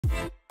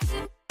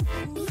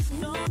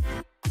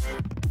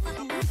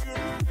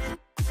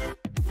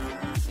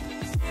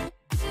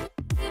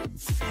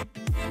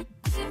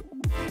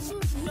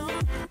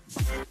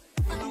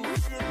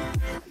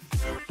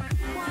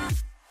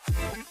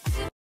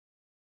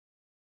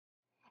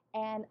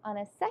And on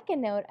a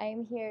second note, I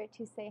am here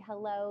to say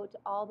hello to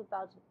all the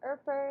Belgian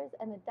Erpers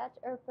and the Dutch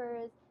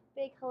Erpers.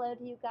 Big hello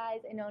to you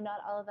guys. I know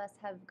not all of us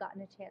have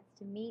gotten a chance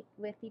to meet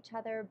with each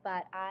other,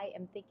 but I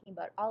am thinking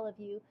about all of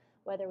you,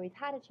 whether we've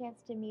had a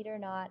chance to meet or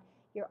not.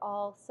 You're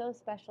all so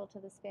special to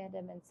this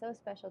fandom and so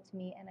special to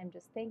me, and I'm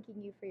just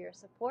thanking you for your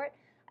support.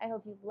 I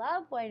hope you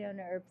love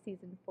Wynonna Earp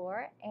Season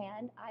 4,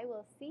 and I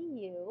will see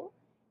you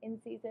in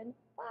Season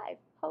 5,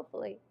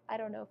 hopefully. I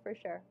don't know for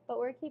sure, but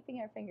we're keeping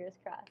our fingers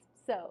crossed.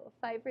 So,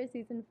 fight for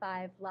Season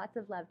 5. Lots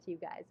of love to you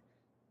guys.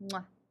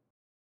 Mwah.